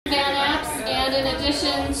in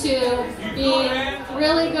addition to being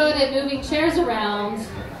really good at moving chairs around,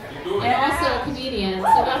 I'm also a comedian,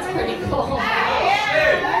 so that's pretty cool.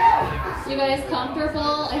 You guys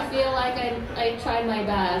comfortable? I feel like I tried my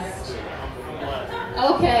best.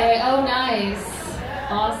 Okay, oh nice.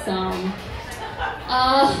 Awesome.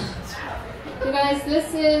 You guys,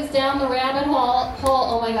 this is Down the Rabbit Hole.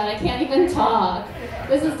 Oh my god, I can't even talk.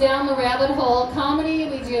 This is Down the Rabbit Hole comedy.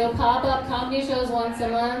 We do pop-up comedy shows once a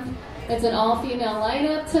month. It's an all-female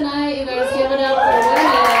lineup tonight. You guys give it up for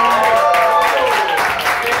women.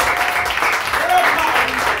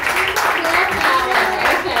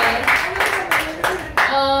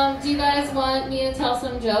 Do you guys want me to tell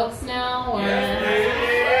some jokes now? Or?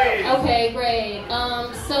 Okay, great.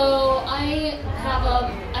 So I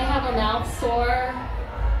have a mouth sore.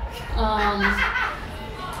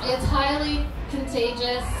 It's highly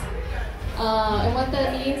contagious. And what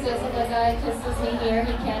that means is if a guy kisses me here,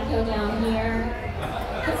 he can't go down here.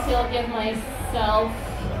 Because he'll give myself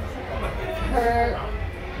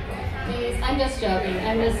herpes. I'm just joking.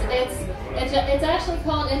 It's actually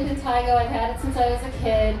called impetigo. I've had it since I was a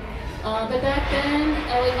kid. But back then,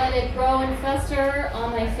 I would let it grow and fester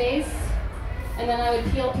on my face. And then I would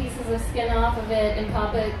peel pieces of skin off of it and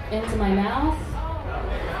pop it into my mouth.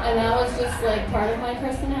 And that was just like part of my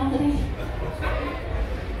personality.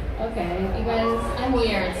 Okay, you guys, I'm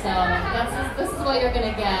weird, so this is what you're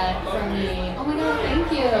gonna get from me. Oh my god,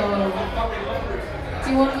 thank you. Do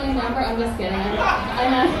you want my number? I'm just kidding.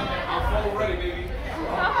 I'm not. I'm ready, baby.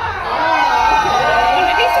 Oh,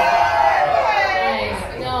 okay. Nice.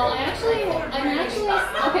 No, I'm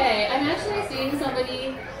actually seeing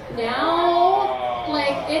somebody now.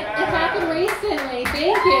 Like it happened recently.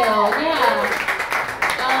 Thank you. Yeah.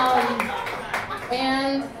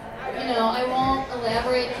 And you know, I won't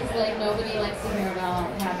elaborate because like nobody likes to hear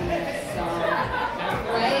about happiness. So,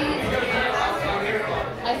 right?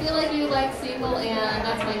 I feel like you like single, and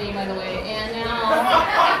that's my name by the way. And now,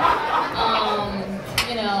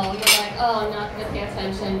 you know, you're like, oh, I'm not gonna pay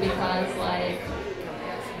attention because like,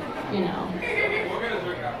 you know.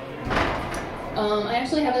 I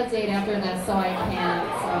actually have a date after this, so I can't.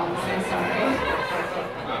 So I'm so sorry.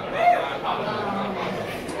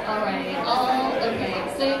 Alright, okay,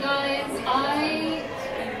 so you guys,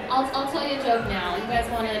 I'll tell you a joke now. You guys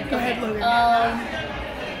want to? Go ahead, Logan.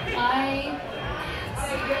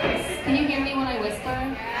 Can you hear me when I whisper?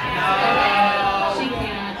 Okay, she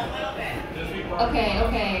can't.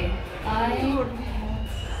 Okay. I had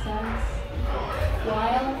sex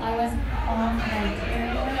while I was on my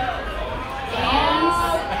period,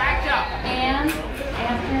 and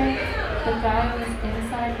after the guy was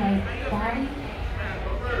inside my body,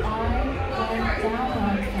 I went down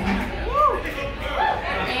on him.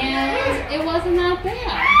 And it wasn't that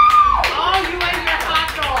bad. Oh, you ate your hot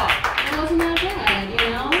dog. It wasn't that bad, you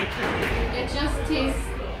know? It just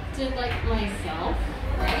tasted like myself,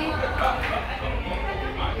 right?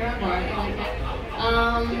 You're on board, I like it.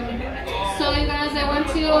 So you guys, I went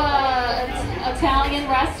to an Italian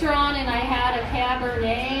restaurant and I had a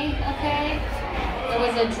Cabernet, okay? It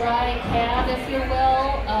was a dry cab, if you will.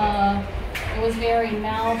 It was very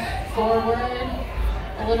mouth forward,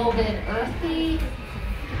 a little bit earthy,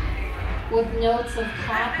 with notes of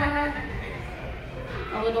copper,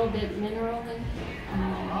 a little bit minerally.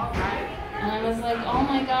 And I was like, oh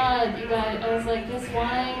my god, you guys, I was like, this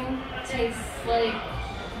wine tastes like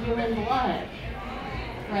human blood,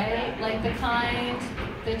 right? Like the kind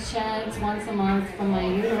that sheds once a month from my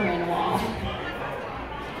uterine wall.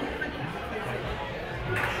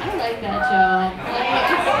 I like that joke.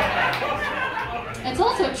 It's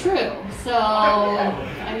also true, so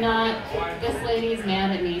I'm not, this lady's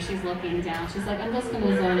mad at me, she's looking down, she's like, I'm just going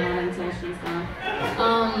to zone out until she's done.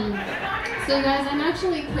 So guys, I'm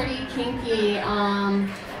actually pretty kinky.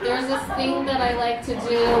 There's this thing that I like to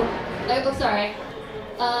do,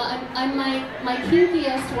 I'm my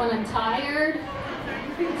kinkiest when I'm tired,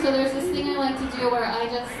 so there's this thing I like to do where I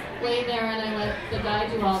just lay there and I let the guy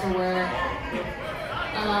do all the work.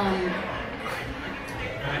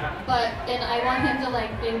 And I want him to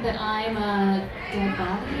like think that I'm a dead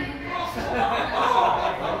body.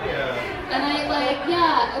 And I like,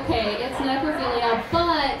 yeah, okay, it's necrophilia,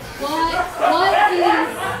 but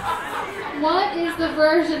what is the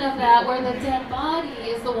version of that where the dead body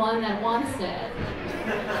is the one that wants it?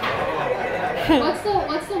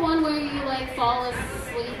 What's the one where you like fall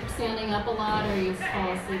asleep standing up a lot or you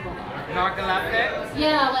fall asleep a lot? Narcoleptic?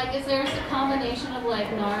 Yeah, like is there a combination of like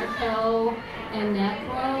narco and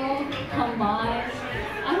necro combined?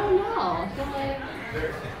 I don't know. I feel like,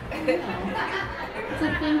 I don't know. It's a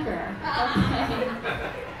thinker. Okay.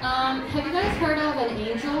 Have you guys heard of an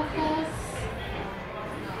angel kiss?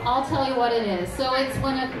 I'll tell you what it is. So it's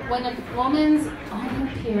when a woman's on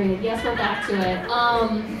her period. Yes, we're back to it.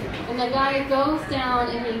 And the guy goes down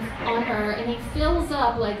and he fills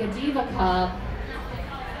up like a diva cup,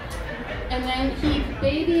 and then he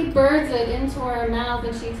baby birds it into her mouth,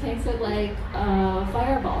 and she takes it like a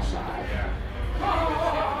fireball shot.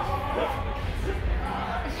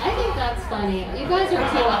 I think that's funny. You guys are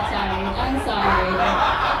too uptight. I'm sorry.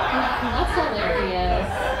 That's hilarious.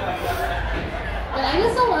 But I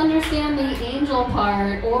just don't understand the angel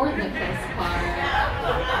part or the kiss part.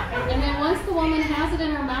 And then once the woman has it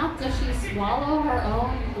in her mouth, does she swallow her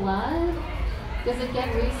own blood? Does it get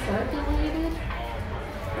recirculated?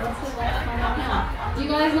 What's it like coming out? Do you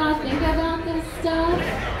guys not think about this stuff?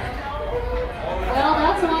 Well,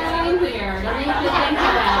 that's why I'm here, to make you think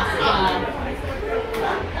about stuff.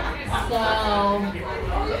 So,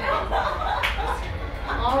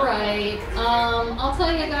 alright, I'll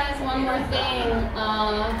tell you guys one more thing.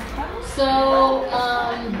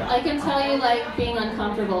 I can tell you like being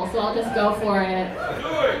uncomfortable, so I'll just go for it.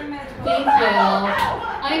 Thank you.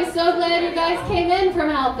 I'm so glad you guys came in from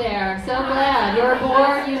out there. So glad. You were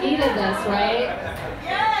bored, you needed this, right?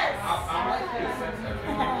 Yes!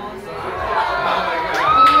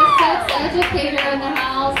 Sex educator in the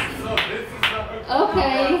house.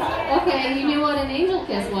 Okay, you knew what an angel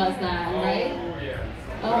kiss was then, right?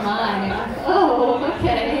 Oh my. Oh,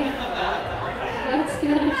 okay. That's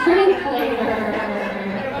good. Translator.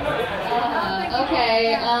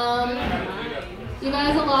 Okay, you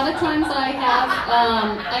guys, a lot of times I have,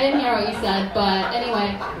 I didn't hear what you said, but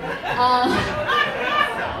anyway,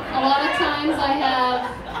 a lot of times I have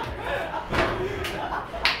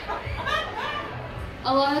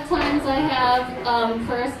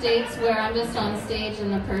first dates where I'm just on stage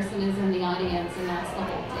and the person is in the audience, and that's the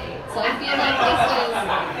whole date. So I feel like this is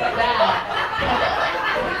that.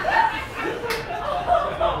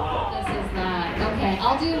 This is that. Okay,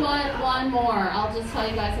 I'll do one more. I'll just tell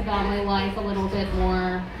you guys about my life a little bit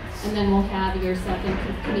more, and then we'll have your second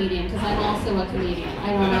comedian, because I'm also a comedian.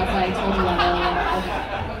 I don't know if I told you that earlier.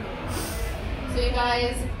 Okay. So you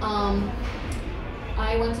guys,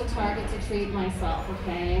 I went to Target to treat myself,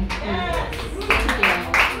 okay? Thank you.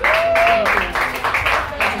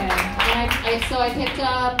 Okay. So I picked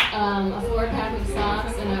up a 4-pack of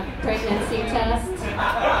socks and a pregnancy test.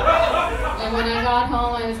 And when I got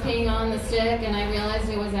home, I was peeing on the stick, and I realized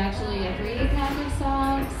it was actually a 3-pack of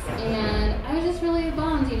socks. And I was just really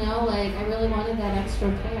bummed, you know? Like, I really wanted that extra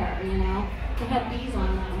pair, you know? It had bees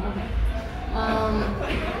on them. Okay.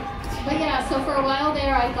 But yeah, so for a while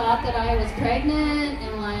there, I thought that I was pregnant,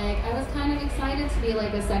 and like I was kind of excited to be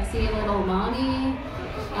like a sexy little mommy,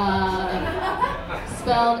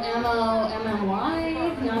 spelled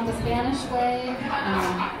M-O-M-M-Y, not the Spanish way.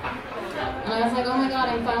 And I was like, oh my god,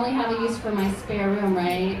 I finally have a use for my spare room,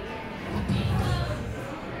 right?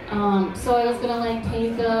 So I was gonna like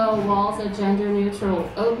paint the walls a gender-neutral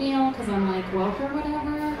oatmeal because I'm like woke or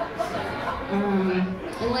whatever.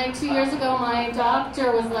 And like 2 years ago, my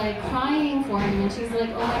doctor was like crying for me, and she's like,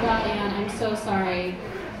 oh my god, Anne, I'm so sorry,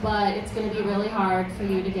 but it's going to be really hard for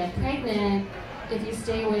you to get pregnant if you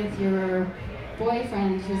stay with your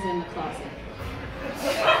boyfriend who's in the closet.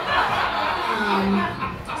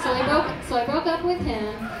 So I broke up with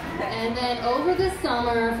him, and then over the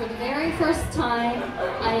summer, for the very first time,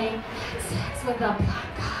 I had sex with a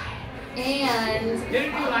black guy. And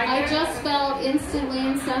I just felt instantly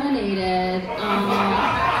inseminated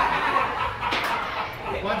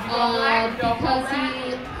because he,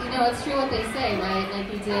 you know, it's true what they say, right? Like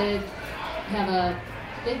he did have a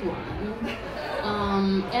big one.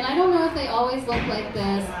 And I don't know if they always look like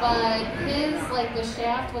this, but his, like the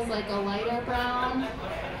shaft was like a lighter brown.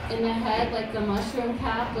 In the head, like the mushroom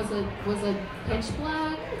cap was a pitch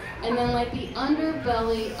black, and then like the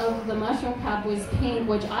underbelly of the mushroom cap was pink,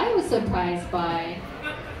 which I was surprised by.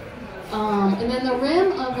 And then the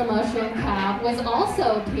rim of the mushroom cap was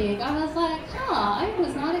also pink. I was like, I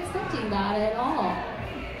was not expecting that at all.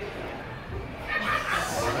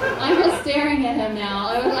 I'm just staring at him now.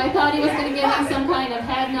 I thought he was going to give me some kind of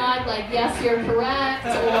head nod, like, yes, you're correct,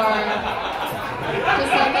 or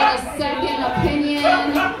just like a second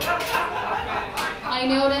opinion. I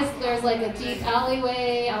noticed there's like a deep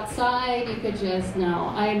alleyway outside. You could just,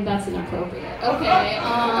 no, that's inappropriate. Okay,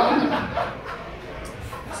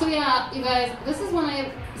 so yeah, you guys, this is when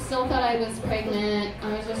I still thought I was pregnant.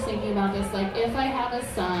 I was just thinking about this, like, if I have a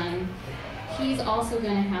son, he's also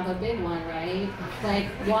going to have a big one, right? Like,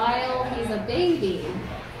 while he's a baby,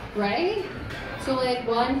 right? So, like,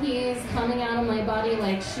 when he's coming out of my body,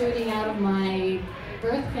 like, shooting out of my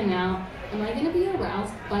birth canal, am I going to be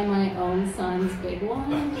aroused by my own son's big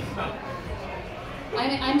one?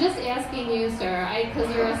 I'm just asking you, sir,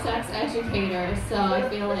 because you're a sex educator, so I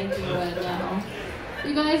feel like you would know.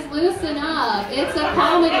 You guys loosen up. It's a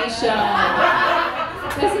comedy show.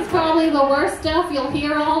 This is probably the worst stuff you'll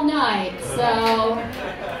hear all night. So,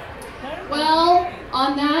 well,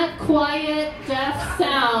 on that quiet, deaf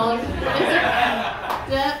sound,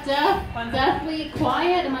 deathly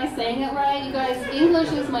quiet, am I saying it right? You guys,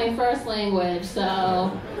 English is my first language,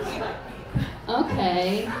 so,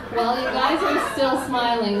 okay. Well, you guys are still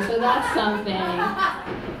smiling, so that's something.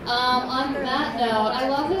 On that note, I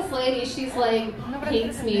love this lady. She's like,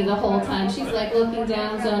 hates me the whole time. She's like looking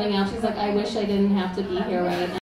down, zoning out. She's like, I wish I didn't have to be here right now.